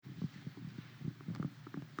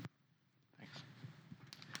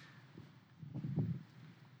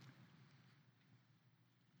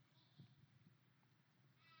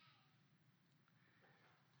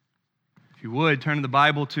If you would, turn the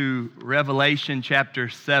Bible to Revelation chapter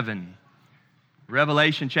 7.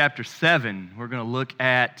 Revelation chapter 7, we're going to look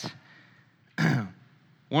at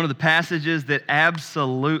one of the passages that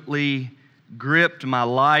absolutely gripped my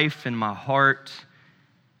life and my heart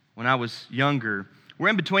when I was younger. We're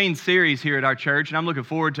in between series here at our church, and I'm looking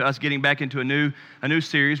forward to us getting back into a new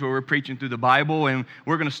series where we're preaching through the Bible, and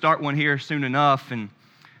we're going to start one here soon enough. And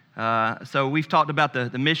so we've talked about the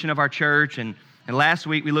mission of our church, and last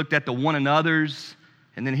week we looked at the one another's,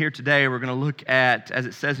 and then here today we're going to look at, as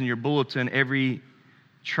it says in your bulletin, every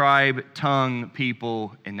tribe, tongue,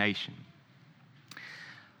 people, and nation.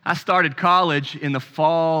 I started college in the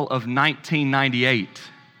fall of 1998.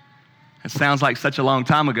 It sounds like such a long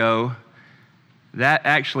time ago. That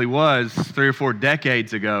actually was 3 or 4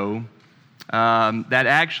 decades ago. That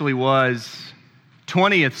actually was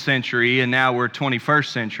 20th century, and now we're 21st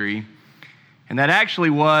century. And that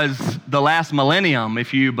actually was the last millennium,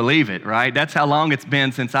 if you believe it, right? That's how long it's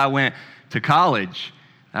been since I went to college,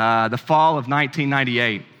 the fall of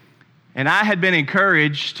 1998. And I had been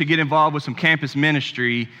encouraged to get involved with some campus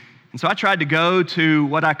ministry, and so I tried to go to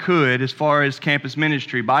what I could as far as campus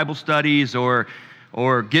ministry, Bible studies or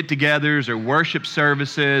get-togethers or worship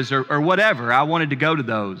services or whatever. I wanted to go to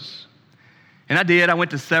those. And I did. I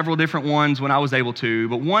went to several different ones when I was able to,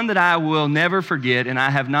 but one that I will never forget, and I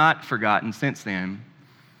have not forgotten since then,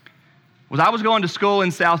 was I was going to school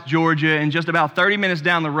in South Georgia, and just about 30 minutes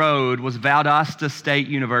down the road was Valdosta State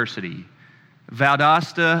University.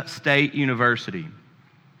 Valdosta State University.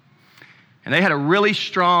 And they had a really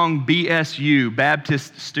strong BSU,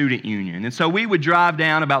 Baptist Student Union. And so we would drive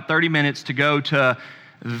down about 30 minutes to go to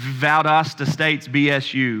Valdosta State's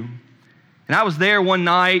BSU. And I was there one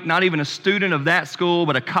night, not even a student of that school,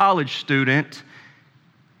 but a college student.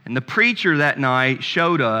 And the preacher that night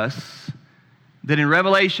showed us that in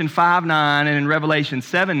Revelation 5:9 and in Revelation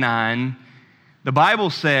 7:9, the Bible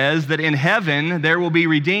says that in heaven there will be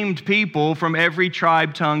redeemed people from every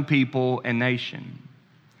tribe, tongue, people, and nation.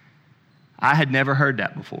 I had never heard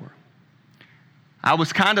that before. I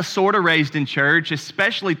was kind of sort of raised in church,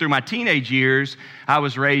 especially through my teenage years. I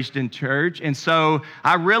was raised in church, and so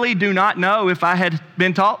I really do not know if I had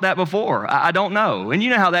been taught that before. I don't know. And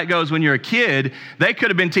you know how that goes when you're a kid. They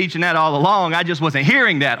could have been teaching that all along. I just wasn't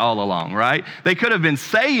hearing that all along, right? They could have been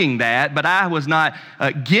saying that, but I was not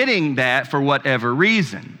getting that for whatever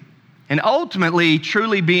reason. And ultimately,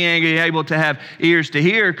 truly being able to have ears to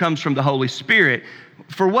hear comes from the Holy Spirit.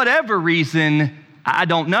 For whatever reason, I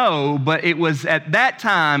don't know, but it was at that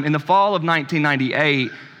time in the fall of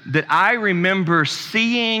 1998 that I remember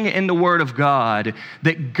seeing in the Word of God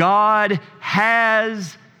that God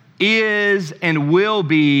has, is, and will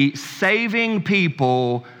be saving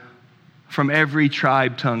people from every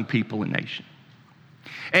tribe, tongue, people, and nation.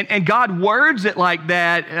 And God words it like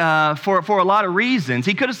that for a lot of reasons.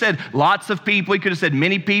 He could have said lots of people. He could have said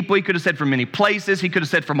many people. He could have said from many places. He could have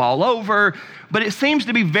said from all over. But it seems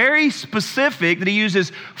to be very specific that he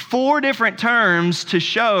uses 4 different terms to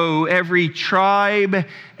show every tribe,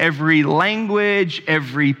 every language,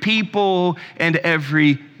 every people, and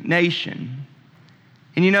every nation.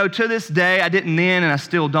 And you know, to this day, I didn't then and I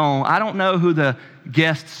still don't. I don't know who the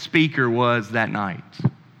guest speaker was that night.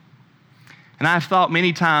 And I've thought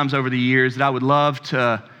many times over the years that I would love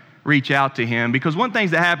to reach out to him, because one thing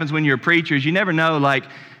that happens when you're a preacher is you never know,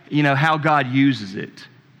 how God uses it.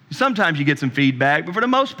 Sometimes you get some feedback, but for the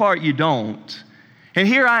most part, you don't. And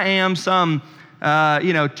here I am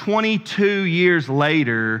 22 years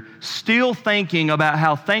later, still thinking about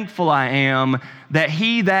how thankful I am that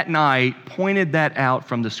he that night pointed that out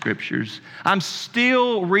from the Scriptures. I'm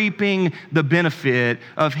still reaping the benefit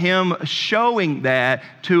of him showing that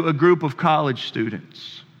to a group of college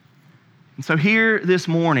students. And so here this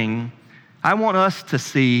morning, I want us to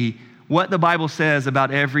see what the Bible says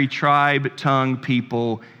about every tribe, tongue,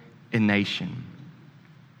 people, and nation.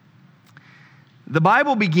 The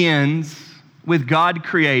Bible begins with God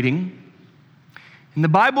creating. And the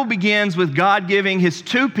Bible begins with God giving his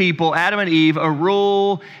 2 people, Adam and Eve, a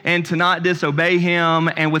rule and to not disobey him,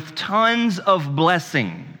 and with tons of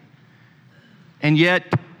blessing. And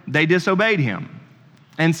yet they disobeyed him.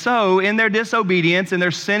 And so in their disobedience and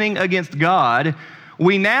their sinning against God,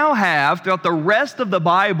 we now have, throughout the rest of the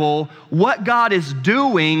Bible, what God is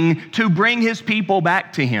doing to bring his people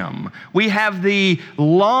back to him. We have the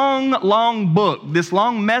long book, this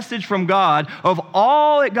long message from God of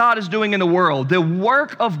all that God is doing in the world, the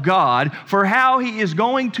work of God for how he is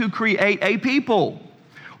going to create a people.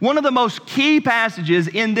 One of the most key passages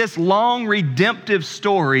in this long redemptive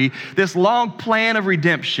story, this long plan of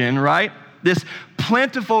redemption, right? This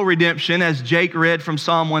plentiful redemption, as Jake read from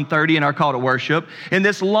Psalm 130 in our call to worship, in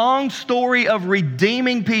this long story of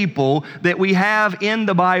redeeming people that we have in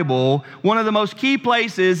the Bible, one of the most key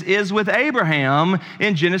places is with Abraham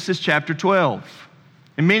in Genesis chapter 12.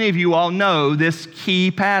 And many of you all know this key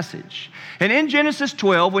passage. And in Genesis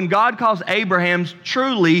 12, when God calls Abraham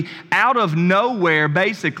truly out of nowhere,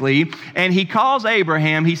 basically, and he calls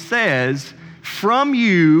Abraham, he says, "From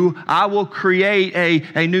you I will create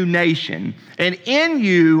a new nation, and in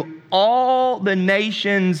you all the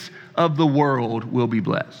nations of the world will be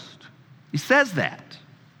blessed." He says that.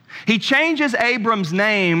 He changes Abram's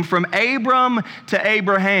name from Abram to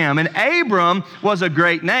Abraham. And Abram was a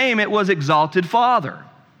great name. It was exalted father.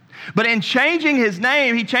 But in changing his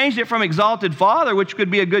name, he changed it from exalted father, which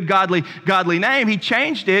could be a good godly name. He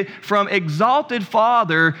changed it from exalted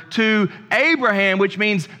father to Abraham, which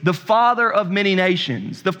means the father of many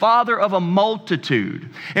nations, the father of a multitude.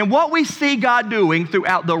 And what we see God doing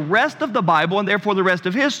throughout the rest of the Bible, and therefore the rest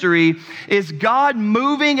of history, is God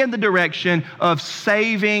moving in the direction of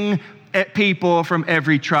saving people from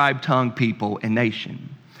every tribe, tongue, people, and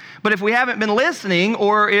nation. But if we haven't been listening,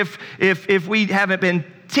 or if we haven't been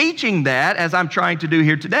teaching that, as I'm trying to do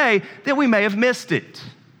here today, then we may have missed it.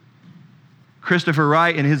 Christopher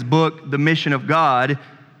Wright, in his book, The Mission of God,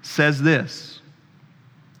 says this: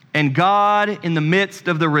 "And God, in the midst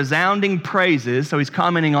of the resounding praises," so he's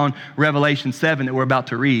commenting on Revelation 7 that we're about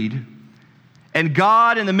to read, "And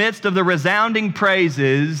God, in the midst of the resounding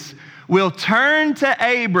praises, will turn to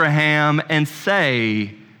Abraham and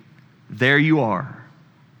say, 'There you are.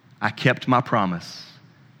 I kept my promise.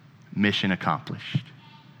 Mission accomplished.'"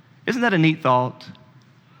 Isn't that a neat thought?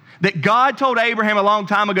 That God told Abraham a long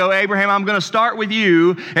time ago, "Abraham, I'm going to start with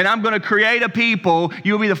you, and I'm going to create a people.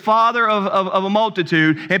 You'll be the father of a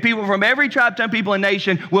multitude, and people from every tribe, tongue, people, and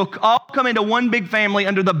nation will all come into one big family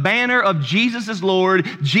under the banner of Jesus is Lord.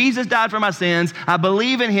 Jesus died for my sins. I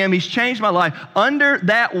believe in him. He's changed my life." Under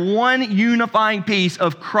that one unifying piece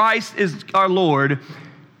of Christ is our Lord,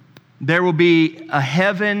 there will be a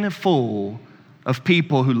heaven full of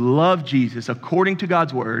people who love Jesus according to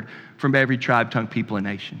God's word from every tribe, tongue, people, and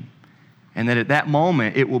nation. And that at that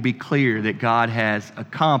moment, it will be clear that God has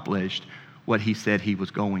accomplished what he said he was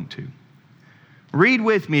going to. Read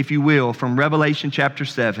with me, if you will, from Revelation chapter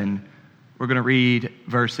 7. We're going to read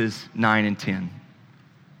verses 9 and 10.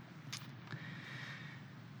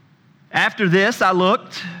 "After this I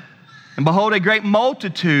looked, and behold, a great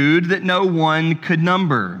multitude that no one could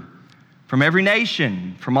number, from every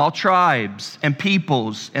nation, from all tribes and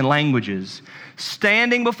peoples and languages,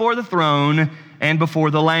 standing before the throne and before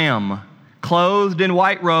the Lamb, clothed in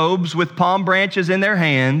white robes with palm branches in their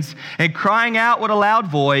hands, and crying out with a loud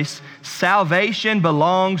voice, 'Salvation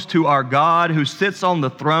belongs to our God who sits on the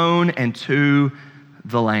throne and to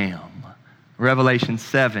the Lamb.'" Revelation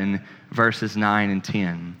 7, verses 9 and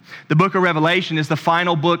 10. The book of Revelation is the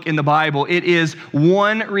final book in the Bible. It is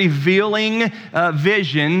one revealing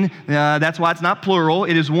vision. That's why it's not plural.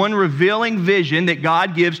 It is one revealing vision that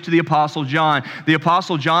God gives to the Apostle John. The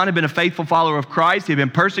Apostle John had been a faithful follower of Christ. He had been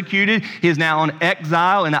persecuted. He is now on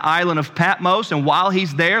exile in the island of Patmos. And while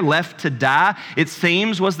he's there, left to die, it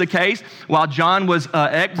seems was the case. While John was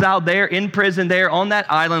exiled there, in prison there on that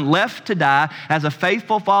island, left to die as a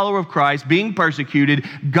faithful follower of Christ, being persecuted,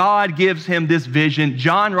 God gives him this vision.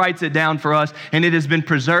 John writes it down for us, and it has been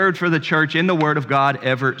preserved for the church in the Word of God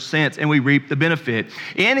ever since, and we reap the benefit.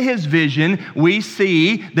 In his vision, we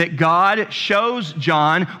see that God shows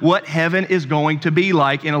John what heaven is going to be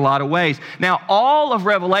like in a lot of ways. Now, all of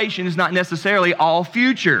Revelation is not necessarily all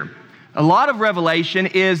future. A lot of Revelation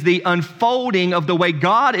is the unfolding of the way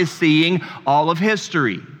God is seeing all of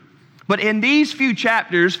history. But in these few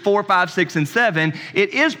chapters, 4, 5, 6, and 7, it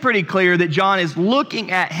is pretty clear that John is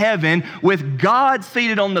looking at heaven with God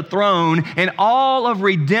seated on the throne and all of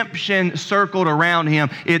redemption circled around him.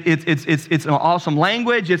 It's an awesome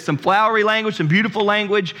language. It's some flowery language, some beautiful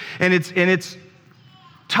language, and it's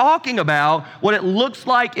talking about what it looks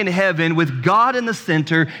like in heaven with God in the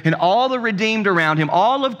center and all the redeemed around him,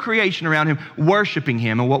 all of creation around him, worshiping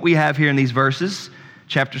him. And what we have here in these verses,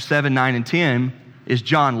 chapter 7, 9, and 10, is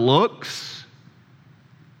John looks,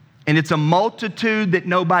 and it's a multitude that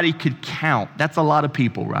nobody could count. That's a lot of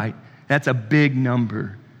people, right? That's a big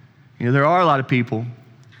number. You know, there are a lot of people.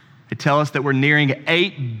 They tell us that we're nearing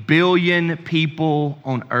 8 billion people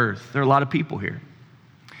on earth. There are a lot of people here.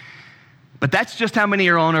 But that's just how many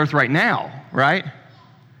are on earth right now, right?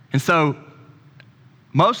 And so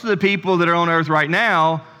most of the people that are on earth right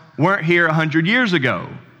now weren't here 100 years ago.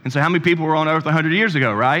 And so how many people were on earth 100 years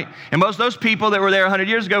ago, right? And most of those people that were there 100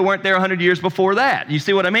 years ago weren't there 100 years before that. You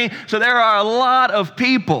see what I mean? So there are a lot of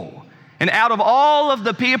people. And out of all of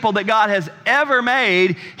the people that God has ever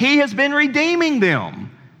made, he has been redeeming them.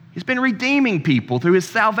 He's been redeeming people through his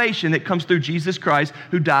salvation that comes through Jesus Christ,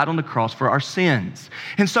 who died on the cross for our sins.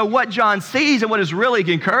 And so what John sees, and what is really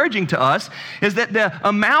encouraging to us, is that the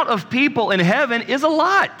amount of people in heaven is a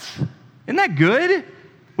lot. Isn't that good?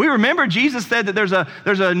 We remember Jesus said that there's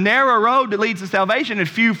a narrow road that leads to salvation and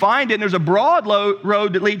few find it, and there's a broad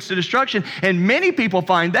road that leads to destruction, and many people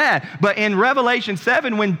find that. But in Revelation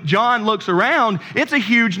 7, when John looks around, it's a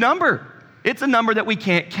huge number. It's a number that we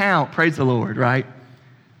can't count. Praise the Lord, right?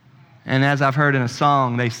 And as I've heard in a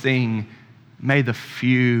song, they sing, "May the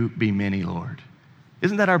few be many, Lord."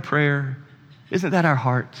 Isn't that our prayer? Isn't that our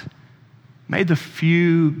heart? May the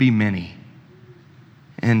few be many.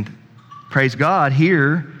 And praise God,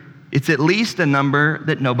 here, it's at least a number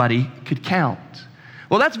that nobody could count.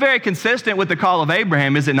 Well, that's very consistent with the call of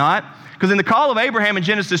Abraham, is it not? Because in the call of Abraham in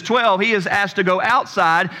Genesis 12, he is asked to go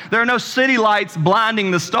outside. There are no city lights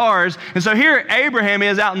blinding the stars. And so here Abraham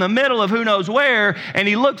is out in the middle of who knows where, and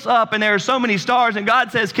he looks up and there are so many stars, and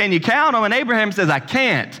God says, "Can you count them?" And Abraham says, "I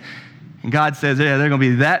can't." And God says, "Yeah, there are going to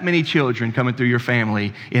be that many children coming through your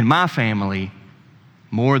family, in my family,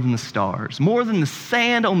 more than the stars, more than the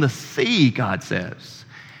sand on the sea," God says.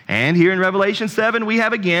 And here in Revelation 7, we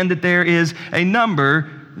have again that there is a number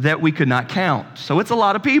that we could not count. So it's a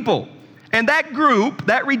lot of people. And that group,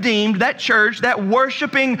 that redeemed, that church, that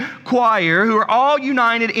worshiping choir who are all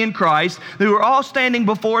united in Christ, who are all standing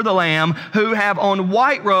before the Lamb, who have on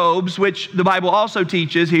white robes, which the Bible also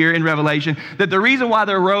teaches here in Revelation, that the reason why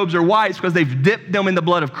their robes are white is because they've dipped them in the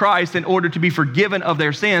blood of Christ in order to be forgiven of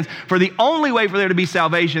their sins. For the only way for there to be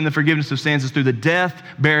salvation, the forgiveness of sins, is through the death,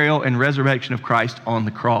 burial, and resurrection of Christ on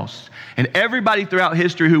the cross. And everybody throughout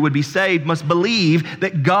history who would be saved must believe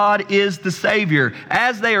that God is the Savior.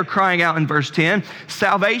 As they are crying out in verse 10,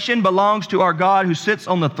 salvation belongs to our God who sits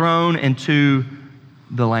on the throne and to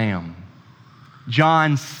the Lamb.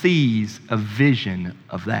 John sees a vision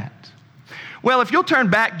of that. Well, if you'll turn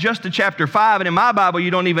back just to chapter 5, and in my Bible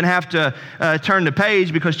you don't even have to turn the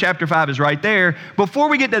page because chapter 5 is right there. Before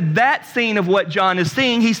we get to that scene of what John is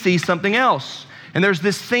seeing, he sees something else. And there's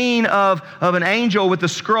this scene of an angel with a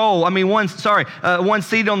scroll. One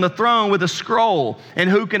seated on the throne with a scroll, and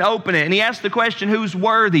who can open it? And he asks the question, who's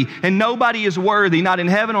worthy? And nobody is worthy, not in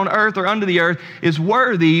heaven, on earth, or under the earth, is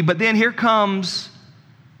worthy. But then here comes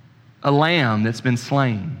a lamb that's been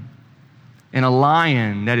slain, and a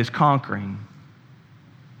lion that is conquering.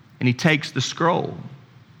 And he takes the scroll,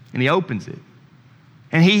 and he opens it.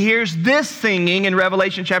 And he hears this singing in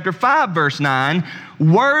Revelation chapter 5, verse 9,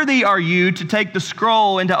 "Worthy are you to take the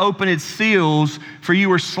scroll and to open its seals, for you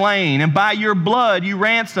were slain, and by your blood you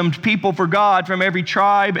ransomed people for God from every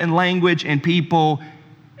tribe and language and people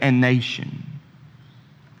and nation."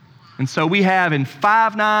 And so we have in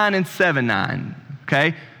 5:9 and 7:9,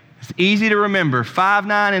 okay? It's easy to remember,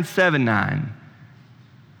 5:9 and 7:9.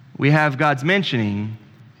 We have God's mentioning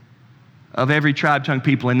of every tribe, tongue,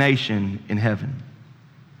 people, and nation in heaven.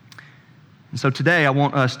 And so today I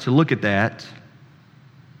want us to look at that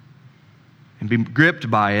and be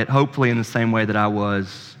gripped by it, hopefully in the same way that I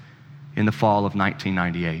was in the fall of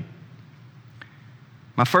 1998.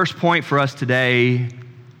 My first point for us today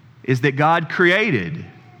is that God created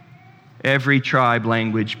every tribe,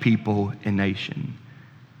 language, people, and nation.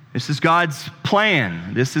 This is God's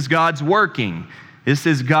plan. This is God's working. This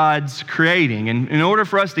is God's creating. And in order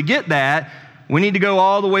for us to get that, we need to go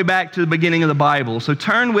all the way back to the beginning of the Bible. So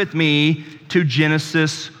turn with me to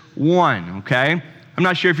Genesis 1, okay? I'm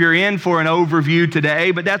not sure if you're in for an overview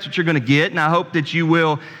today, but that's what you're going to get, and I hope that you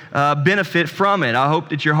will benefit from it. I hope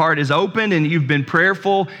that your heart is open and you've been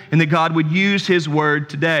prayerful and that God would use His Word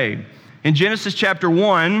today. In Genesis chapter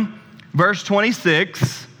 1, verse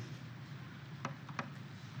 26,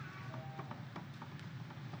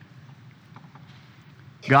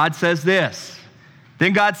 God says this,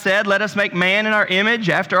 "Then God said, let us make man in our image,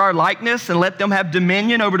 after our likeness, and let them have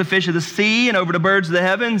dominion over the fish of the sea, and over the birds of the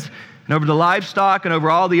heavens, and over the livestock, and over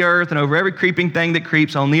all the earth, and over every creeping thing that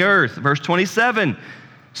creeps on the earth." Verse 27,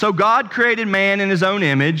 "So God created man in His own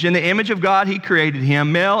image. In the image of God He created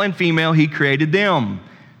him. Male and female He created them."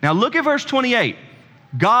 Now look at verse 28.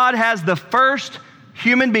 God has the first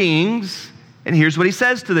human beings, and here's what He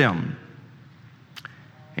says to them.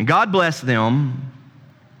 "And God blessed them,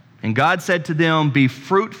 and God said to them, be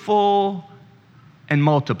fruitful and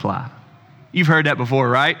multiply." You've heard that before,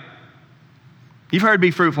 right? You've heard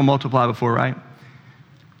be fruitful, multiply before, right?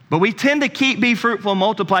 But we tend to keep be fruitful and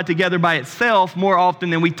multiply together by itself more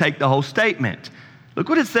often than we take the whole statement. Look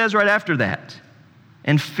what it says right after that.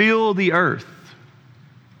 "And fill the earth."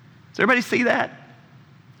 Does everybody see that?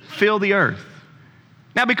 Fill the earth.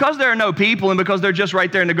 Now, because there are no people and because they're just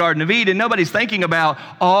right there in the Garden of Eden, nobody's thinking about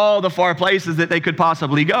all the far places that they could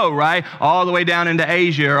possibly go, right? All the way down into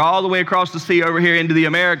Asia or all the way across the sea over here into the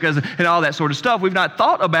Americas and all that sort of stuff. We've not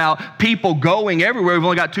thought about people going everywhere. We've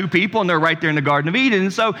only got 2 people and they're right there in the Garden of Eden.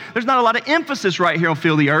 And so there's not a lot of emphasis right here on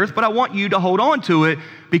Fill the Earth, but I want you to hold on to it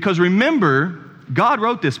because remember, God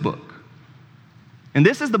wrote this book. And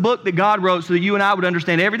this is the book that God wrote so that you and I would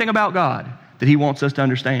understand everything about God that He wants us to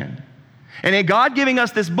understand. And in God giving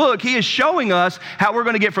us this book, He is showing us how we're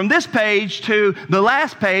going to get from this page to the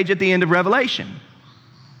last page at the end of Revelation.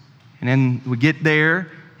 And then we get there,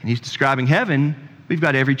 and He's describing heaven. We've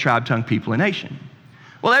got every tribe, tongue, people, and nation.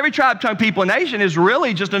 Well, every tribe, tongue, people, and nation is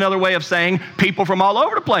really just another way of saying people from all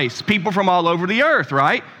over the place, people from all over the earth,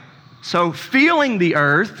 right? So feeling the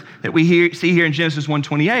earth that we see here in Genesis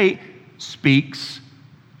 1:28 speaks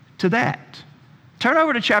to that. Turn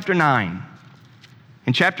over to chapter 9.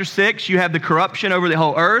 In chapter 6, you have the corruption over the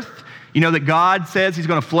whole earth. You know that God says He's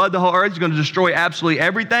going to flood the whole earth. He's going to destroy absolutely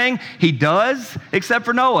everything. He does, except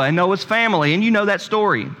for Noah and Noah's family, and you know that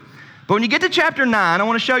story. But when you get to chapter 9, I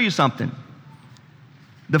want to show you something.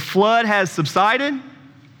 The flood has subsided.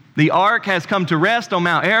 The ark has come to rest on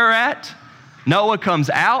Mount Ararat. Noah comes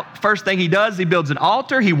out. First thing he does, he builds an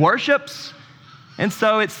altar. He worships. And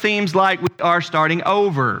so it seems like we are starting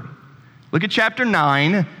over. Look at chapter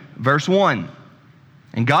 9, verse 1.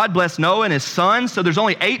 And God blessed Noah and his sons. So there's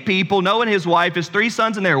only 8 people, Noah and his wife, his 3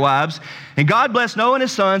 sons and their wives. And God blessed Noah and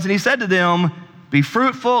his sons, and He said to them, be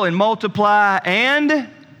fruitful and multiply and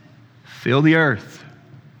fill the earth.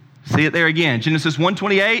 See it there again. Genesis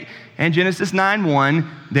 1:28 and Genesis 9:1.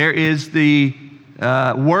 There is the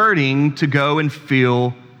wording to go and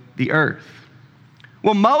fill the earth.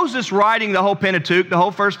 Well, Moses writing the whole Pentateuch, the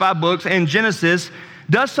whole first 5 books, and Genesis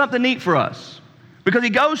does something neat for us. Because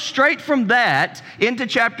he goes straight from that into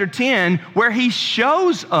chapter 10 where he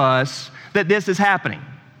shows us that this is happening.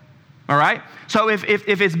 All right? So if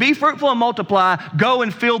it's be fruitful and multiply, go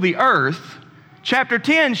and fill the earth, chapter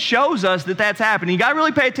 10 shows us that that's happening. You got to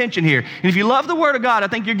really pay attention here. And if you love the Word of God, I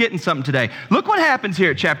think you're getting something today. Look what happens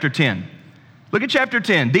here at chapter 10. Look at chapter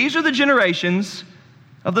 10. These are the generations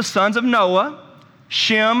of the sons of Noah,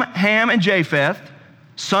 Shem, Ham, and Japheth.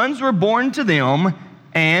 Sons were born to them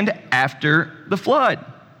and after the flood.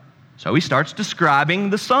 So he starts describing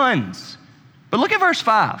the sons. But look at verse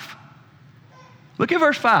 5. Look at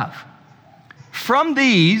verse 5. From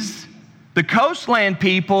these, the coastland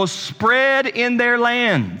peoples spread in their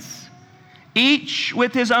lands, each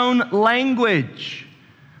with his own language,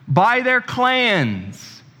 by their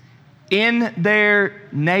clans, in their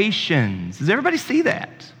nations. Does everybody see that?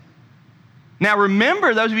 Now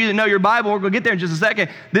remember, those of you that know your Bible, we're going to get there in just a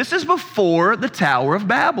second, this is before the Tower of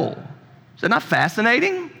Babel. Is that not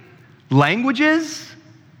fascinating? Languages,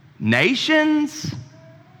 nations.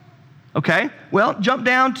 Okay, well, jump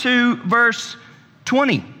down to verse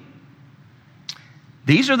 20.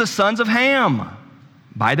 These are the sons of Ham,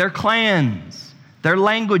 by their clans, their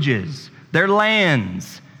languages, their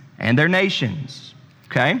lands, and their nations.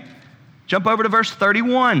 Okay, jump over to verse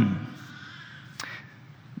 31.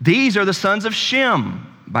 These are the sons of Shem,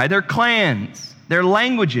 by their clans, their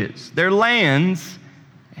languages, their lands,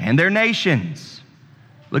 and their nations.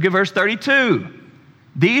 Look at verse 32.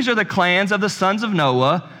 These are the clans of the sons of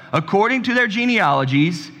Noah, according to their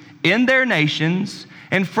genealogies, in their nations,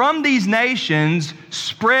 and from these nations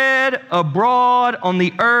spread abroad on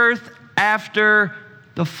the earth after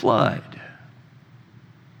the flood.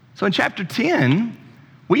 So in chapter 10,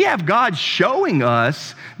 we have God showing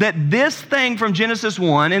us that this thing from Genesis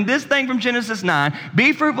 1 and this thing from Genesis 9,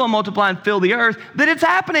 be fruitful and multiply and fill the earth, that it's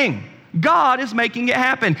happening. God is making it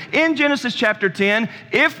happen. In Genesis chapter 10,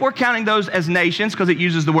 if we're counting those as nations, because it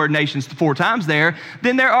uses the word nations 4 times there,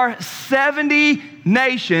 then there are 70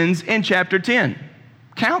 nations in chapter 10.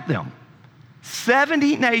 Count them.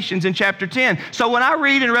 70 nations in chapter 10. So when I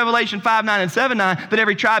read in Revelation 5:9 and 7:9 that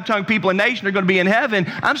every tribe, tongue, people, and nation are going to be in heaven,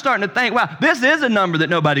 I'm starting to think, wow, this is a number that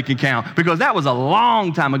nobody can count because that was a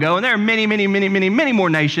long time ago, and there are many, many, many, many, many more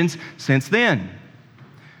nations since then.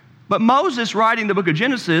 But Moses, writing the book of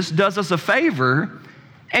Genesis, does us a favor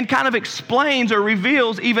and kind of explains or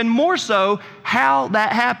reveals even more so how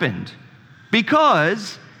that happened.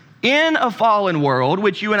 Because in a fallen world,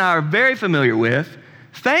 which you and I are very familiar with,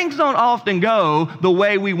 things don't often go the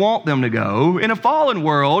way we want them to go. In a fallen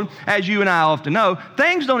world, as you and I often know,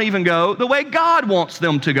 things don't even go the way God wants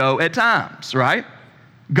them to go at times, right?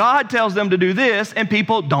 God tells them to do this, and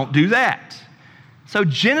people don't do that. So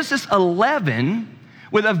Genesis 11,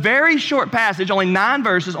 with a very short passage, only 9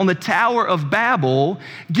 verses, on the Tower of Babel,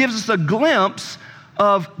 gives us a glimpse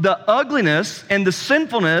of the ugliness and the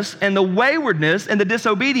sinfulness and the waywardness and the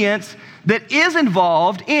disobedience that is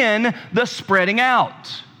involved in the spreading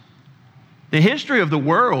out. The history of the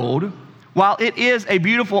world, while it is a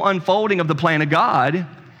beautiful unfolding of the plan of God,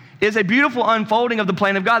 is a beautiful unfolding of the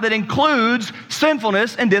plan of God that includes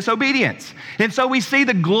sinfulness and disobedience. And so we see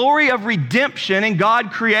the glory of redemption and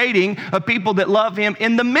God creating a people that love Him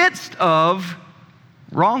in the midst of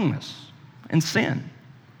wrongness and sin.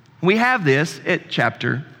 We have this at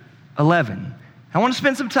chapter 11. I want to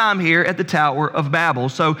spend some time here at the Tower of Babel,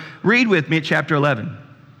 so read with me at chapter 11.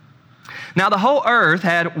 Now the whole earth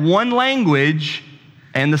had one language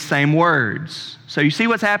and the same words. So you see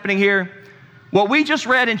what's happening here? What we just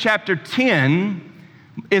read in chapter 10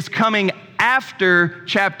 is coming after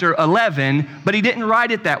chapter 11, but he didn't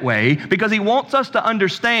write it that way because he wants us to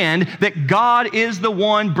understand that God is the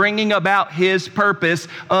one bringing about his purpose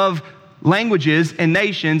of languages and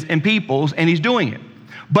nations and peoples, and he's doing it.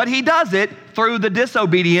 But he does it through the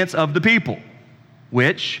disobedience of the people,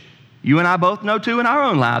 which you and I both know too in our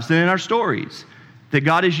own lives and in our stories, that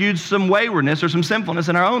God has used some waywardness or some sinfulness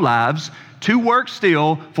in our own lives to work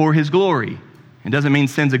still for his glory. It doesn't mean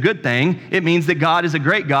sin's a good thing. It means that God is a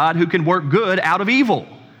great God who can work good out of evil.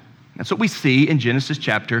 That's what we see in Genesis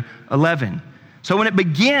chapter 11. So when it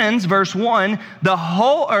begins, verse 1, the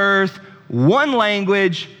whole earth, one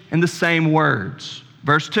language, and the same words.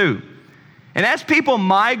 Verse 2, and as people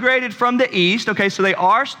migrated from the east, okay, so they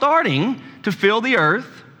are starting to fill the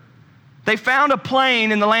earth, they found a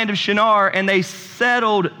plain in the land of Shinar, and they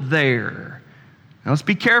settled there. Now let's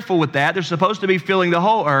be careful with that. They're supposed to be filling the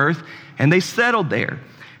whole earth, and they settled there. And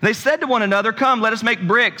they said to one another, come, let us make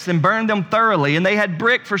bricks and burn them thoroughly. And they had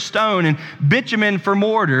brick for stone and bitumen for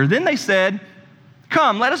mortar. Then they said,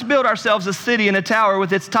 come, let us build ourselves a city and a tower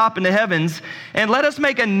with its top in the heavens, and let us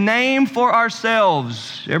make a name for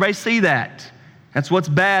ourselves. Everybody see that? That's what's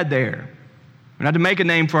bad there. We're not to make a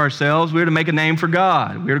name for ourselves. We're to make a name for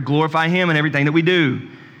God. We're to glorify him in everything that we do.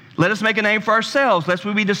 Let us make a name for ourselves, lest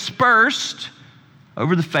we be dispersed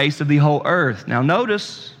over the face of the whole earth. Now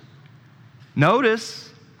notice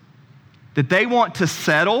that they want to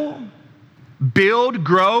settle, build,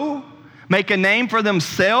 grow, make a name for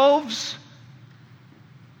themselves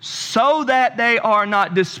so that they are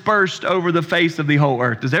not dispersed over the face of the whole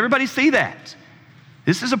earth. Does everybody see that?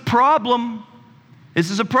 This is a problem. This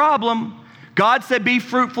is a problem. God said, be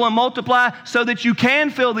fruitful and multiply so that you can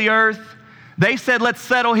fill the earth. They said, let's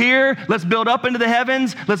settle here. Let's build up into the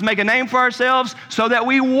heavens. Let's make a name for ourselves so that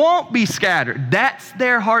we won't be scattered. That's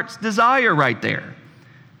their heart's desire right there.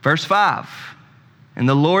 Verse 5. And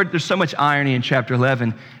the Lord, there's so much irony in chapter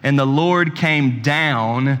 11. And the Lord came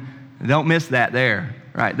down. Don't miss that there,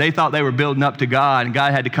 right? They thought they were building up to God, and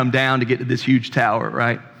God had to come down to get to this huge tower,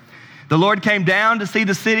 right? The Lord came down to see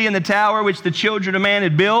the city and the tower which the children of man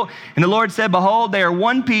had built. And the Lord said, behold, they are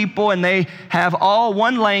one people, and they have all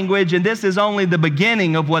one language, and this is only the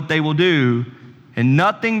beginning of what they will do. And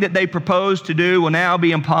nothing that they propose to do will now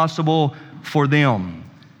be impossible for them.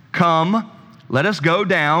 Come, let us go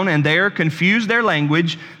down and there confuse their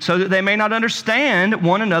language so that they may not understand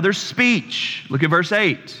one another's speech. Look at verse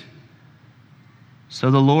 8.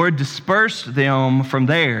 So the Lord dispersed them from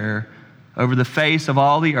there over the face of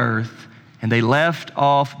all the earth, and they left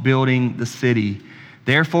off building the city.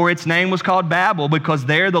 Therefore its name was called Babel, because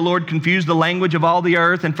there the Lord confused the language of all the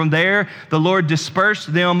earth, and from there the Lord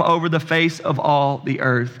dispersed them over the face of all the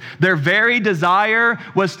earth. Their very desire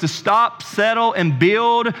was to stop, settle, and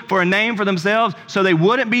build for a name for themselves so they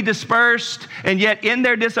wouldn't be dispersed, and yet in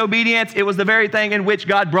their disobedience, it was the very thing in which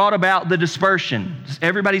God brought about the dispersion. Does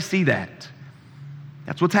everybody see that?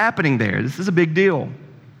 That's what's happening there. This is a big deal.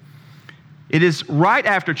 It is right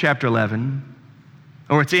after chapter 11,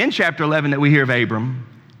 or it's in chapter 11 that we hear of Abram,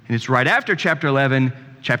 and it's right after chapter 11,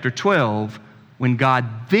 chapter 12, when God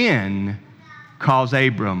then calls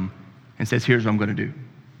Abram and says, here's what I'm going to do.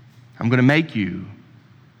 I'm going to make you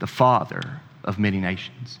the father of many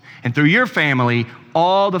nations. And through your family,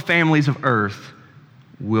 all the families of earth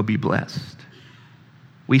will be blessed.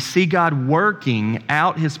 We see God working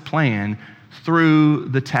out his plan through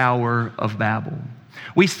the Tower of Babel.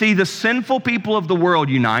 We see the sinful people of the world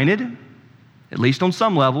united, at least on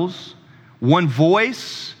some levels, one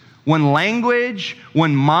voice, one language,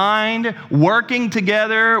 one mind, working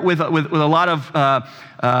together with a lot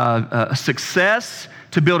of success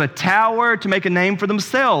to build a tower, to make a name for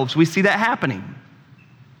themselves. We see that happening.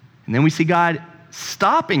 And then we see God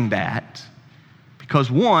stopping that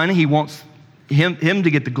because, one, he wants him to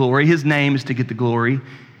get the glory. His name is to get the glory,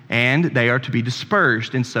 and they are to be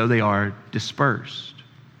dispersed, and so they are dispersed.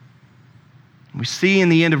 We see in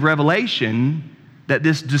the end of Revelation that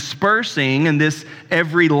this dispersing and this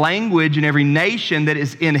every language and every nation that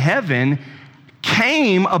is in heaven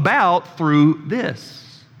came about through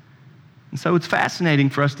this. And so it's fascinating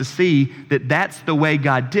for us to see that that's the way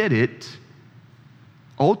God did it,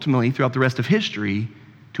 ultimately throughout the rest of history,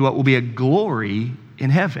 to what will be a glory in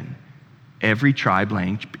heaven. Every tribe,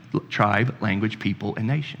 language, people, and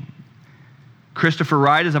nation. Christopher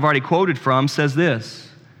Wright, as I've already quoted from, says this: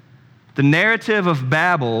 the narrative of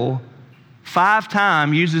Babel five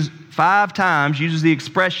times uses the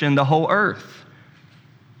expression the whole earth.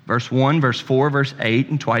 Verse 1, verse 4, verse 8,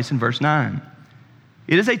 and twice in verse 9.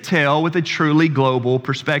 It is a tale with a truly global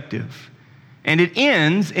perspective, and it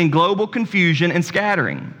ends in global confusion and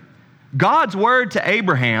scattering. God's word to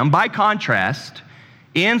Abraham, by contrast,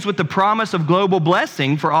 ends with the promise of global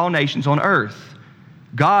blessing for all nations on earth.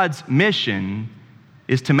 God's mission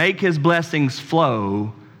is to make his blessings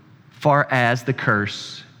flow far as the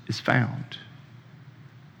curse is found.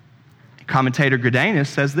 Commentator Greidanus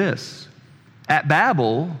says this: at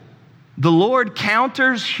Babel, the Lord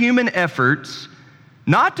counters human efforts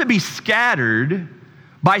not to be scattered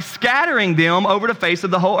by scattering them over the face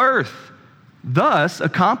of the whole earth, thus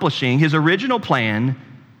accomplishing his original plan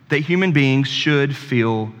that human beings should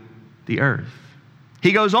fill the earth.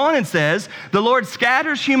 He goes on and says, the Lord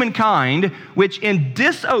scatters humankind, which in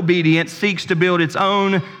disobedience seeks to build its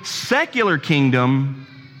own secular kingdom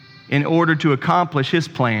in order to accomplish his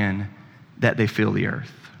plan that they fill the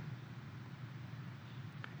earth.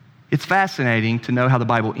 It's fascinating to know how the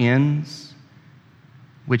Bible ends,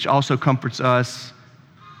 which also comforts us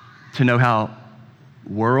to know how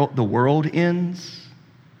the world ends.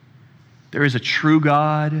 There is a true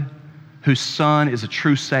God whose Son is a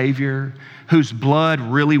true Savior, whose blood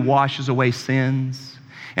really washes away sins.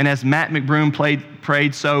 And as Matt McBroom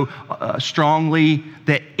prayed so strongly,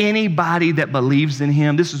 that anybody that believes in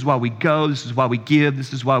him, this is why we go, this is why we give,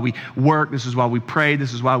 this is why we work, this is why we pray,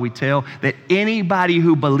 this is why we tell, that anybody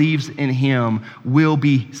who believes in him will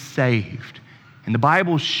be saved. And the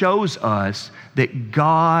Bible shows us that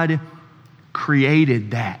God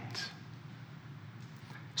created that.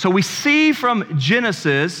 So we see from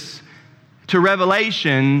Genesis to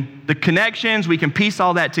Revelation the connections, we can piece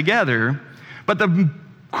all that together, but the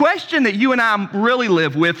question that you and I really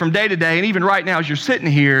live with from day to day, and even right now as you're sitting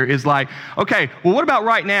here, is like, okay, well, what about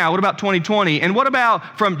right now? What about 2020? And what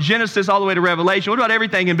about from Genesis all the way to Revelation? What about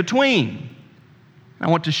everything in between? I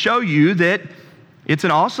want to show you that it's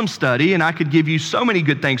an awesome study, and I could give you so many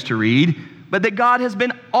good things to read, but that God has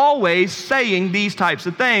been always saying these types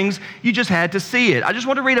of things. You just had to see it. I just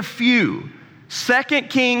want to read a few. 2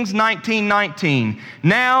 Kings 19:19.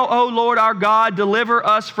 Now, O Lord our God, deliver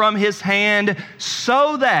us from his hand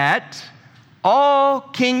so that all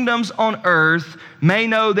kingdoms on earth may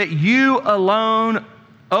know that you alone,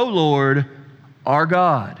 O Lord, are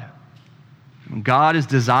God. God is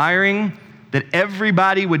desiring that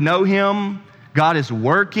everybody would know him. God is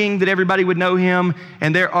working that everybody would know him.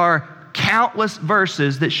 And there are countless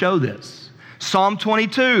verses that show this. Psalm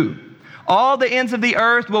 22. All the ends of the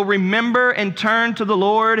earth will remember and turn to the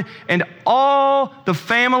Lord, and all the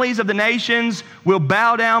families of the nations will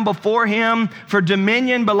bow down before him, for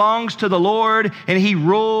dominion belongs to the Lord, and he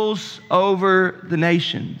rules over the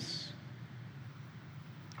nations.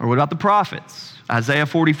 Or what about the prophets? Isaiah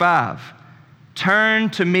 45. Turn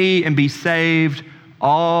to me and be saved,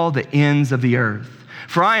 all the ends of the earth.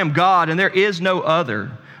 For I am God, and there is no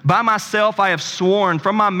other. By myself I have sworn,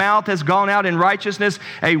 from my mouth has gone out in righteousness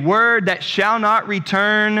a word that shall not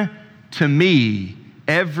return to me.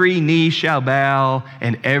 Every knee shall bow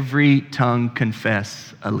and every tongue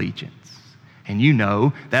confess allegiance. And you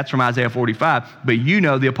know, that's from Isaiah 45, but you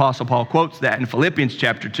know the Apostle Paul quotes that in Philippians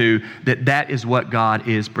chapter 2, that is what God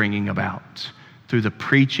is bringing about through the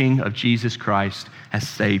preaching of Jesus Christ as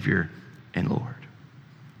Savior and Lord.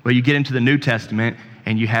 Well, you get into the New Testament,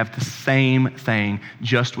 and you have the same thing,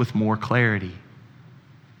 just with more clarity.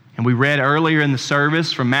 And we read earlier in the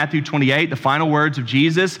service from Matthew 28, the final words of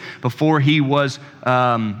Jesus before he was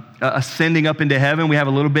ascending up into heaven. We have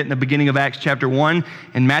a little bit in the beginning of Acts chapter 1.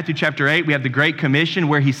 In Matthew chapter 8, we have the Great Commission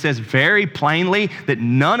where he says very plainly that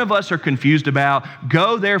none of us are confused about,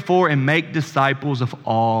 go therefore and make disciples of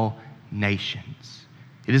all nations.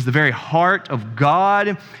 It is the very heart of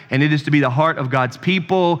God, and it is to be the heart of God's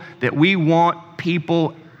people, that we want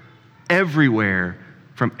people everywhere,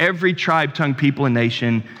 from every tribe, tongue, people, and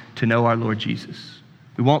nation, to know our Lord Jesus.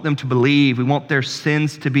 We want them to believe. We want their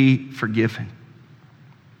sins to be forgiven.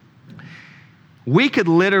 We could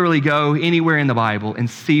literally go anywhere in the Bible and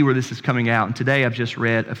see where this is coming out, and today I've just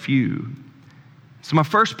read a few. So my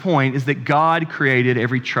first point is that God created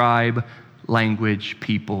every tribe, language,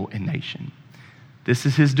 people, and nation. This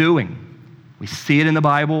is his doing. We see it in the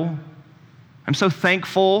Bible. I'm so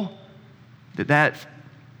thankful that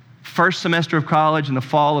first semester of college in the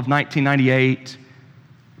fall of 1998,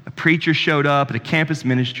 a preacher showed up at a campus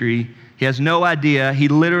ministry. He has no idea, he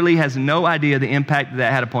literally has no idea the impact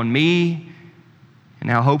that had upon me, and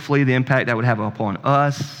now hopefully the impact that would have upon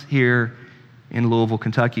us here in Louisville,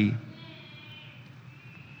 Kentucky.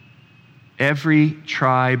 Every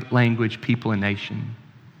tribe, language, people, and nation,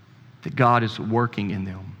 that God is working in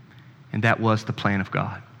them, and that was the plan of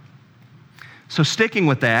God. So sticking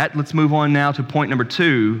with that, let's move on now to point number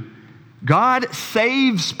 2. God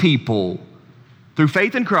saves people through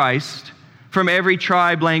faith in Christ from every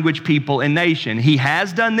tribe, language, people, and nation. He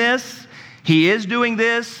has done this. He is doing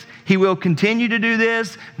this. He will continue to do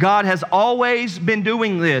this. God has always been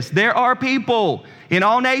doing this. There are people in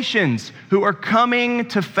all nations who are coming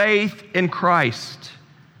to faith in Christ.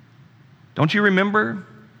 Don't you remember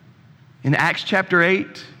in Acts chapter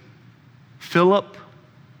 8, Philip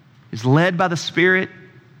is led by the Spirit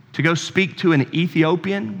to go speak to an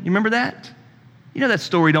Ethiopian. You remember that? You know that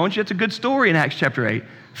story, don't you? It's a good story in Acts chapter 8.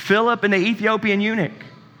 Philip and the Ethiopian eunuch.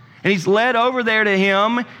 And he's led over there to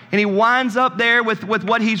him, and he winds up there with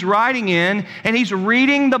what he's writing in, and he's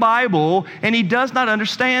reading the Bible, and he does not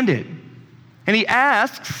understand it. And he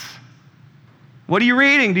asks, what are you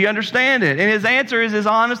reading? Do you understand it? And his answer is as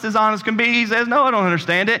honest can be. He says, no, I don't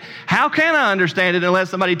understand it. How can I understand it unless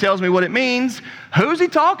somebody tells me what it means? Who's he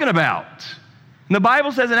talking about? And the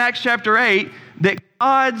Bible says in Acts chapter 8 that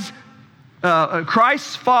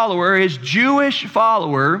Christ's follower, his Jewish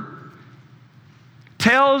follower,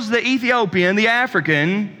 tells the Ethiopian, the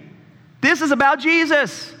African, this is about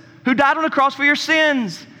Jesus who died on the cross for your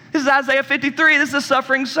sins. This is Isaiah 53. This is a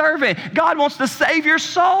suffering servant. God wants to save your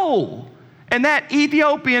soul. And that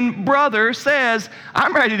Ethiopian brother says,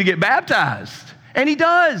 I'm ready to get baptized. And he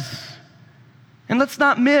does. And let's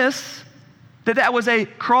not miss that was a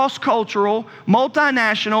cross-cultural,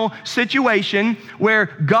 multinational situation where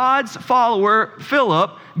God's follower,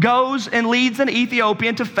 Philip, goes and leads an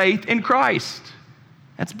Ethiopian to faith in Christ.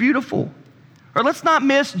 That's beautiful. Or let's not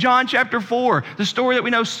miss John chapter 4, the story that we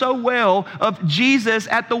know so well of Jesus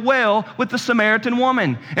at the well with the Samaritan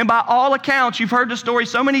woman. And by all accounts, you've heard the story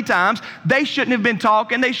so many times, they shouldn't have been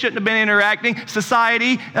talking, they shouldn't have been interacting.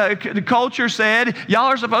 Society, the culture said, y'all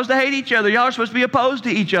are supposed to hate each other, y'all are supposed to be opposed to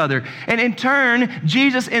each other. And in turn,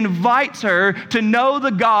 Jesus invites her to know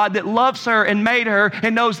the God that loves her and made her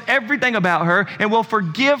and knows everything about her and will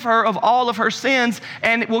forgive her of all of her sins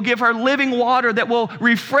and will give her living water that will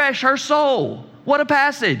refresh her soul. What a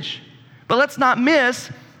passage. But let's not miss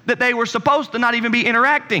that they were supposed to not even be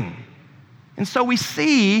interacting. And so we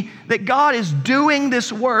see that God is doing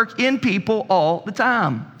this work in people all the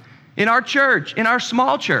time. In our church, in our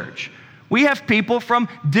small church, we have people from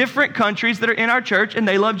different countries that are in our church and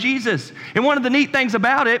they love Jesus. And one of the neat things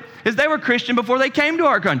about it is they were Christian before they came to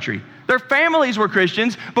our country. Their families were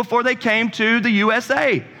Christians before they came to the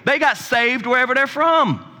USA. They got saved wherever they're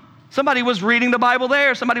from. Somebody was reading the Bible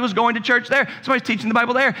there. Somebody was going to church there. Somebody's teaching the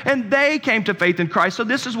Bible there. And they came to faith in Christ. So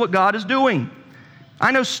this is what God is doing.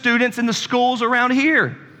 I know students in the schools around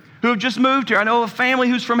here who have just moved here. I know a family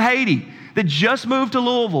who's from Haiti that just moved to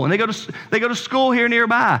Louisville. And they go to school here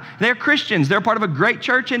nearby. They're Christians. They're part of a great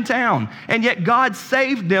church in town. And yet God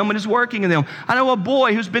saved them and is working in them. I know a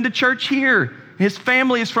boy who's been to church here. His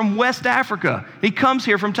family is from West Africa. He comes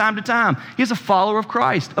here from time to time. He's a follower of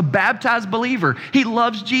Christ, a baptized believer. He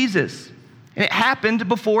loves Jesus. And it happened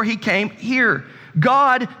before he came here.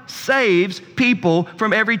 God saves people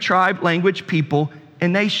from every tribe, language, people,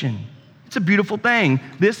 and nation. It's a beautiful thing.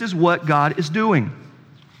 This is what God is doing.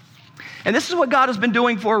 And this is what God has been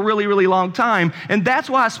doing for a really, really long time. And that's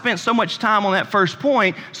why I spent so much time on that first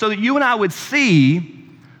point, so that you and I would see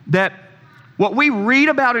that what we read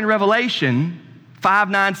about in Revelation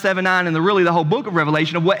 5, 9, 7, 9, and really the whole book of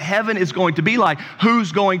Revelation of what heaven is going to be like,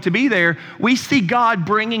 who's going to be there, we see God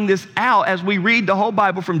bringing this out as we read the whole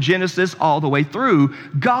Bible from Genesis all the way through.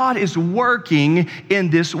 God is working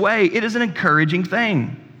in this way. It is an encouraging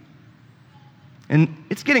thing. And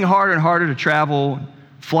it's getting harder and harder to travel.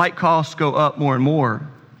 Flight costs go up more and more.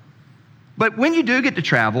 But when you do get to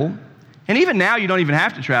travel, and even now you don't even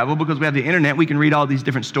have to travel because we have the internet, we can read all these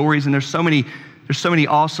different stories, and there's so many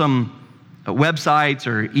awesome websites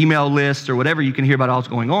or email lists or whatever you can hear about all that's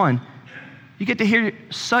going on. You get to hear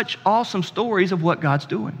such awesome stories of what God's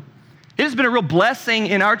doing. It has been a real blessing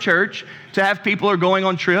in our church to have people who are going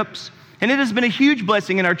on trips. And it has been a huge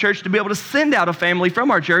blessing in our church to be able to send out a family from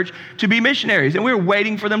our church to be missionaries. And we're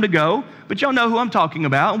waiting for them to go, but y'all know who I'm talking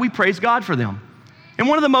about, and we praise God for them. And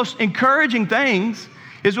one of the most encouraging things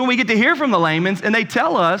is when we get to hear from the laymen and they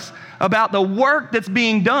tell us about the work that's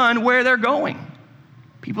being done where they're going.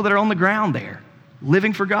 People that are on the ground there,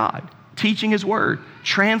 living for God, teaching His Word,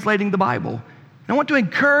 translating the Bible. And I want to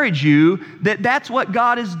encourage you that that's what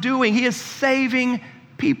God is doing. He is saving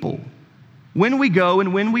people. When we go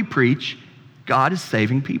and when we preach, God is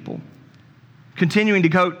saving people. Continuing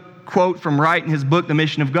to quote from Wright in his book, The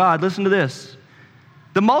Mission of God, listen to this.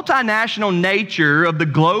 The multinational nature of the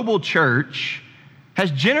global church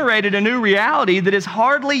has generated a new reality that is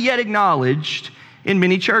hardly yet acknowledged in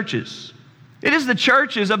many churches. It is the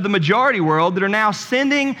churches of the majority world that are now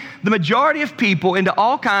sending the majority of people into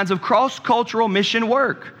all kinds of cross-cultural mission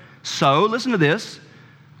work. So, listen to this.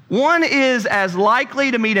 One is as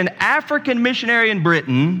likely to meet an African missionary in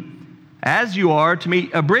Britain as you are to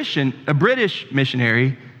meet a British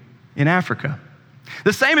missionary in Africa.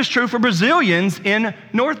 The same is true for Brazilians in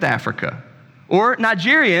North Africa or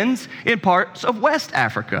Nigerians in parts of West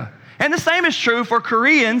Africa. And the same is true for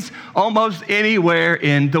Koreans almost anywhere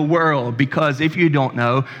in the world, because if you don't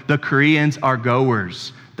know, the Koreans are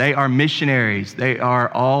goers. They are missionaries. They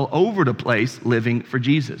are all over the place living for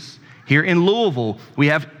Jesus. Here in Louisville, we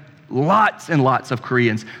have lots and lots of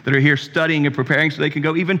Koreans that are here studying and preparing so they can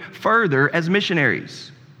go even further as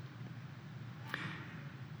missionaries.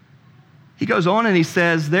 He goes on and he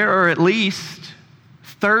says there are at least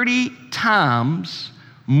 30 times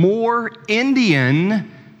more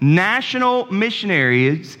Indian national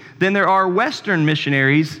missionaries than there are Western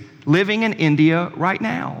missionaries living in India right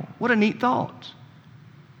now. What a neat thought.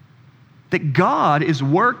 That God is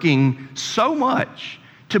working so much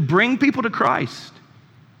to bring people to Christ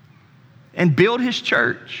and build His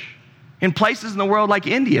church in places in the world like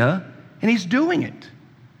India, and He's doing it.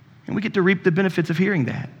 And we get to reap the benefits of hearing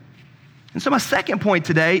that. And so my second point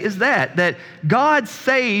today is that God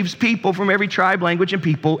saves people from every tribe, language, and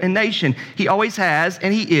people and nation. He always has,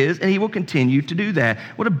 and He is, and He will continue to do that.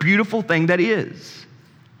 What a beautiful thing that is.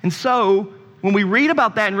 And so when we read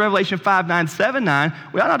about that in Revelation 5:9, 7:9,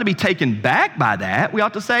 we ought not to be taken back by that. We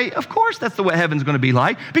ought to say, of course that's what heaven's going to be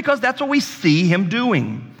like, because that's what we see Him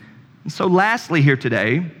doing. And so lastly here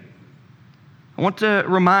today, I want to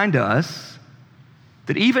remind us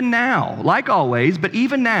that even now, like always, but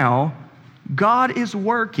even now, God is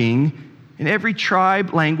working in every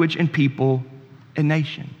tribe, language, and people and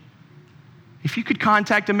nation. If you could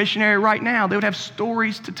contact a missionary right now, they would have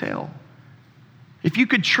stories to tell. If you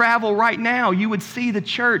could travel right now, you would see the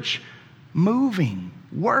church moving,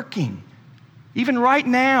 working. Even right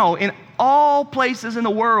now, in all places in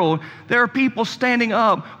the world, there are people standing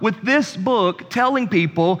up with this book telling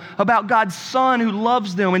people about God's Son who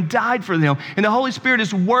loves them and died for them. And the Holy Spirit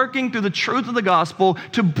is working through the truth of the gospel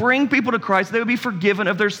to bring people to Christ so they would be forgiven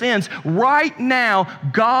of their sins. Right now,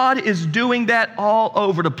 God is doing that all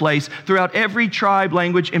over the place throughout every tribe,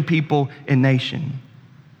 language, and people and nation.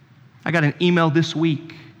 I got an email this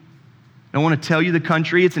week. I want to tell you the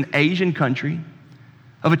country. It's an Asian country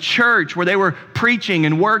of a church where they were preaching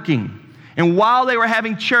and working. And while they were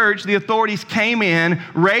having church, the authorities came in,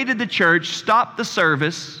 raided the church, stopped the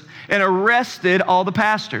service, and arrested all the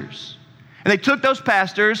pastors. And they took those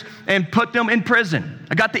pastors and put them in prison.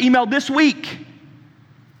 I got the email this week.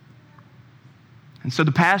 And so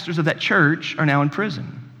the pastors of that church are now in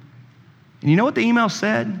prison. And you know what the email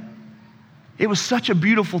said? It was such a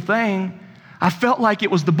beautiful thing. I felt like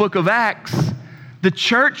it was the book of Acts. The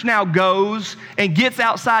church now goes and gets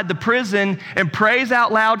outside the prison and prays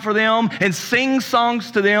out loud for them and sings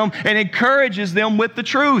songs to them and encourages them with the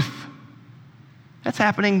truth. That's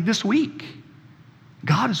happening this week.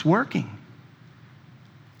 God is working.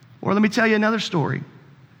 Or let me tell you another story.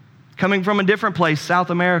 Coming from a different place,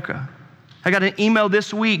 South America. I got an email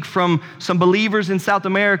this week from some believers in South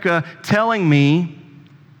America telling me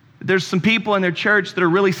there's some people in their church that are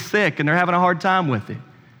really sick and they're having a hard time with it.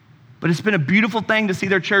 But it's been a beautiful thing to see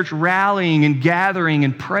their church rallying and gathering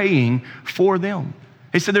and praying for them.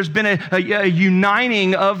 They said there's been a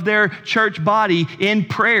uniting of their church body in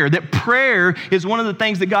prayer. That prayer is one of the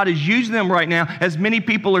things that God is using them right now. As many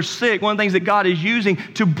people are sick, one of the things that God is using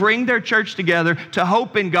to bring their church together, to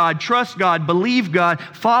hope in God, trust God, believe God,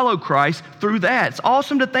 follow Christ through that. It's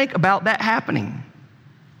awesome to think about that happening.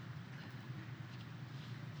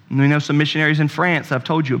 And we know some missionaries in France I've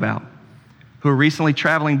told you about, who are recently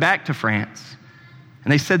traveling back to France.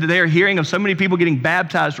 And they said that they are hearing of so many people getting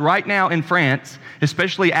baptized right now in France,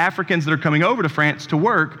 especially Africans that are coming over to France to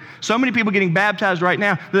work. So many people getting baptized right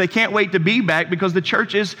now that they can't wait to be back because the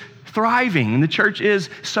church is thriving and the church is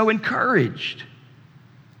so encouraged.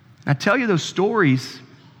 And I tell you those stories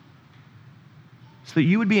so that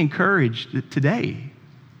you would be encouraged that today,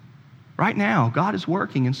 right now, God is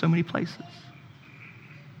working in so many places.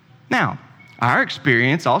 Now, our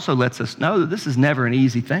experience also lets us know that this is never an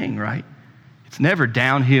easy thing, right? It's never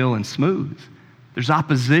downhill and smooth. There's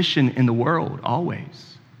opposition in the world,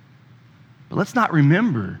 always. But let's not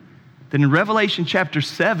remember that in Revelation chapter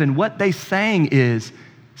 7, what they sang is,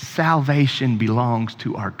 salvation belongs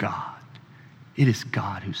to our God. It is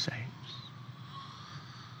God who saves.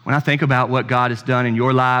 When I think about what God has done in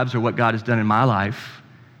your lives or what God has done in my life,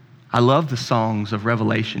 I love the songs of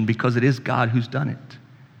Revelation because it is God who's done it.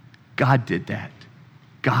 God did that.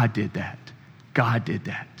 God did that. God did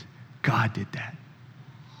that. God did that.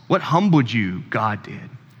 What humbled you? God did.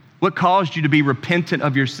 What caused you to be repentant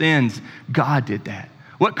of your sins? God did that.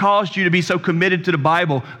 What caused you to be so committed to the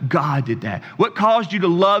Bible? God did that. What caused you to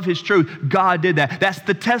love His truth? God did that. That's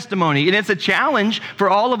the testimony. And it's a challenge for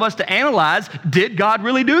all of us to analyze, did God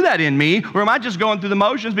really do that in me? Or am I just going through the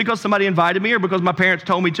motions because somebody invited me or because my parents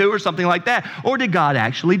told me to or something like that? Or did God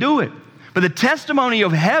actually do it? But the testimony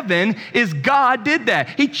of heaven is God did that.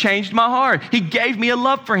 He changed my heart. He gave me a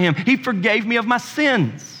love for Him. He forgave me of my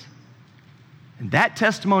sins. And that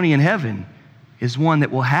testimony in heaven is one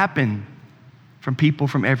that will happen from people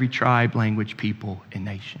from every tribe, language, people, and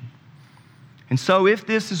nation. And so if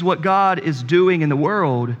this is what God is doing in the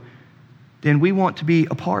world, then we want to be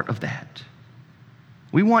a part of that.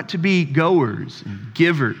 We want to be goers and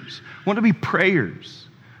givers. We want to be prayers.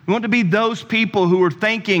 We want to be those people who are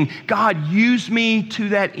thinking, God, use me to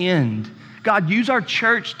that end. God, use our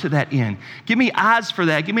church to that end. Give me eyes for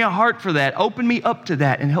that. Give me a heart for that. Open me up to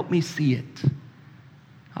that and help me see it.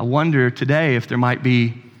 I wonder today if there might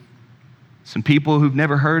be some people who've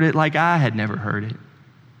never heard it like I had never heard it.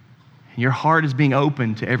 And your heart is being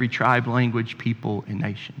open to every tribe, language, people, and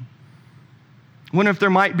nation. I wonder if there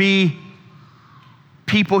might be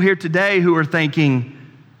people here today who are thinking,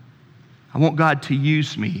 I want God to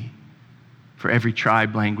use me for every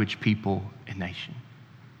tribe, language, people, and nation.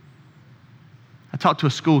 I talked to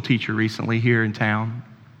a school teacher recently here in town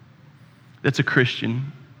that's a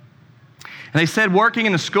Christian. And they said working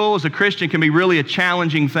in a school as a Christian can be really a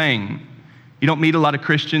challenging thing. You don't meet a lot of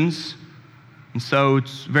Christians, and so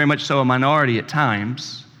it's very much so a minority at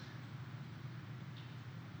times.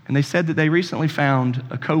 And they said that they recently found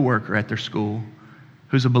a coworker at their school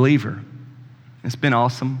who's a believer. It's been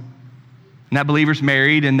awesome. And that believer's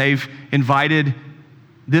married, and they've invited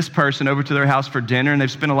this person over to their house for dinner, and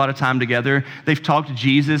they've spent a lot of time together. They've talked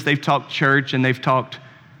Jesus, they've talked church, and they've talked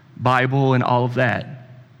Bible and all of that.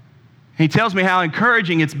 He tells me how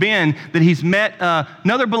encouraging it's been that he's met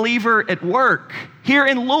another believer at work here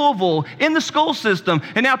in Louisville in the school system.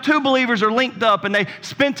 And now two believers are linked up and they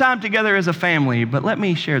spend time together as a family. But let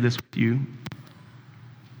me share this with you.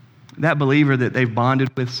 That believer that they've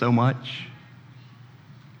bonded with so much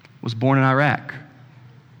was born in Iraq,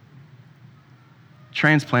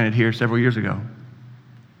 transplanted here several years ago,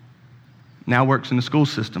 now works in the school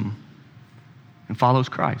system and follows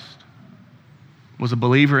Christ. Was a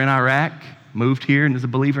believer in Iraq, moved here, and is a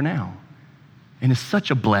believer now. And is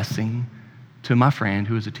such a blessing to my friend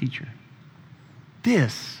who is a teacher.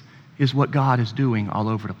 This is what God is doing all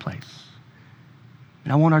over the place.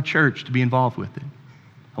 And I want our church to be involved with it.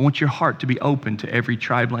 I want your heart to be open to every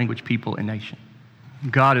tribe, language, people, and nation.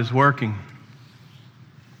 God is working.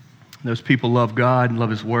 Those people love God and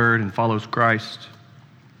love His Word and follows Christ.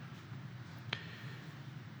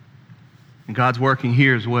 And God's working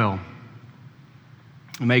here as well.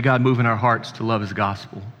 And may God move in our hearts to love His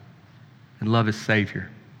gospel and love His Savior.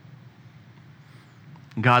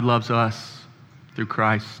 And God loves us through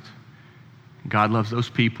Christ. And God loves those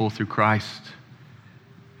people through Christ.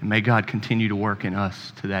 And may God continue to work in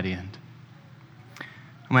us to that end.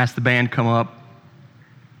 I'm going to ask the band to come up.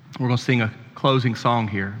 We're going to sing a closing song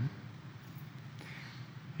here.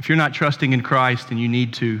 If you're not trusting in Christ and you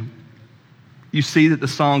need to, you see that the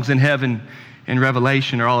songs in heaven and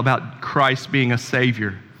Revelation are all about Christ being a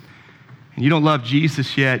Savior. And you don't love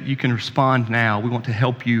Jesus yet, you can respond now. We want to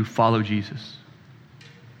help you follow Jesus.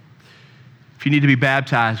 If you need to be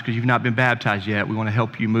baptized because you've not been baptized yet, we want to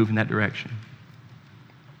help you move in that direction.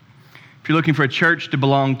 If you're looking for a church to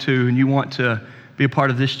belong to and you want to be a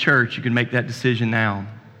part of this church, you can make that decision now.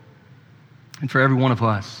 And for every one of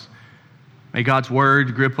us, may God's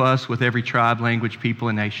Word grip us with every tribe, language, people,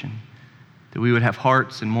 and nation, that we would have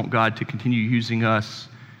hearts and want God to continue using us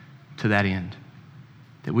to that end,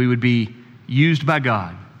 that we would be used by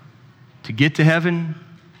God to get to heaven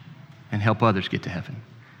and help others get to heaven.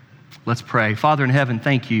 Let's pray. Father in heaven,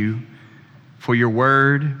 thank you for your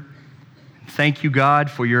word. Thank you,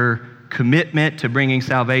 God, for your commitment to bringing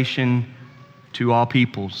salvation to all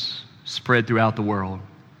peoples spread throughout the world.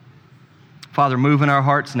 Father, move in our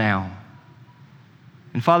hearts now.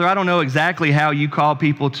 And Father, I don't know exactly how you call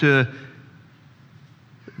people to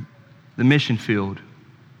the mission field.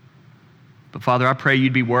 But Father, I pray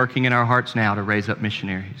you'd be working in our hearts now to raise up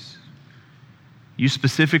missionaries. You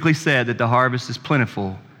specifically said that the harvest is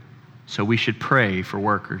plentiful, so we should pray for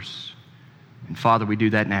workers. And Father, we do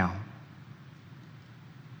that now.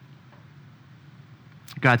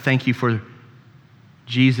 God, thank you for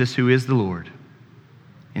Jesus, who is the Lord.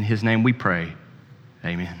 In his name we pray.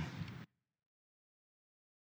 Amen.